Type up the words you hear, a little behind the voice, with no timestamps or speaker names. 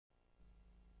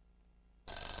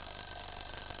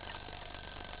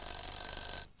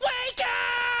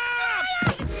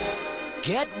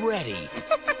Get ready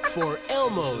for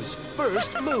Elmo's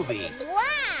first movie.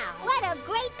 Wow, what a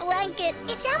great blanket.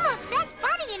 It's Elmo's best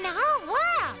buddy in the whole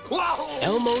world. Whoa!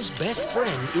 Elmo's best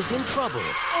friend is in trouble.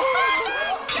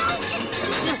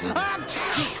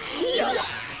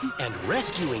 And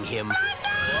rescuing him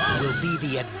will be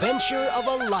the adventure of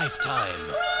a lifetime.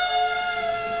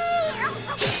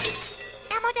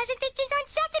 Elmo doesn't think he's on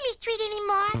Sesame Street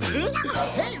anymore.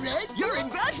 Hey, Red, you're in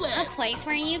Grouchland. A place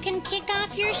where you can kick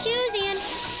off your shoes and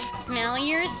smell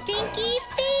your stinky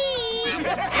feet. If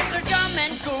they're dumb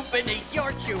and goop and eat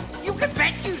your chew, you can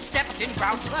bet you stepped in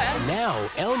Grouchland. Now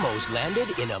Elmo's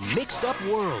landed in a mixed-up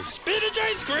world. Spinach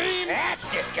ice cream! That's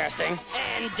disgusting.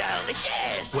 And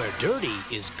delicious. Where dirty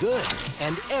is good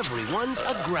and everyone's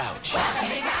a grouch. Welcome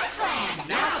to Grouchland.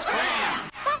 Now scram.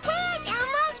 But where's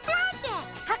Elmo's blanket?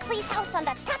 Huxley's house on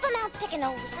the top of Mount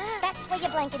Pickenos. That's where your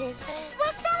blanket is.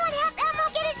 Will someone help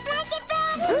Elmo get his blanket back?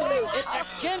 It's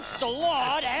against the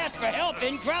law to ask for help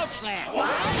in Grouchland. What?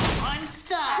 I'm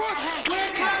stuck.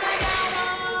 We're coming,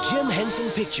 Elmo! Jim Henson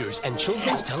Pictures and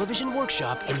Children's Television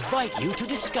Workshop invite you to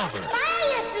discover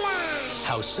Firefly!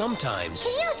 how sometimes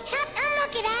Can you help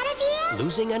Elmo get out of here?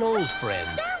 losing an old friend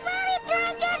Don't worry,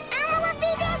 blanket. Elmo will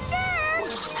be there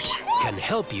soon. can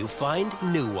help you find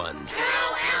new ones.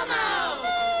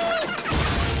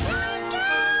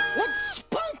 What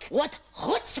spunk? What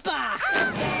chutzpah?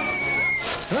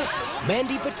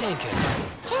 Mandy Patinkin,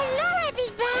 Hello,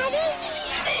 everybody.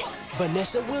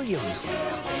 Vanessa Williams,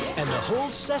 and the whole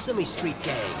Sesame Street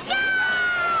gang.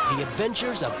 The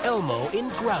adventures of Elmo in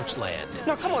Grouchland.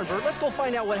 Now, come on, Bert. Let's go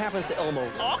find out what happens to Elmo.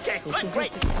 Okay, good,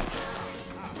 great.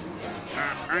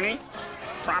 Ernie?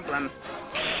 Problem.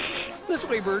 This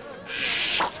way, Bert.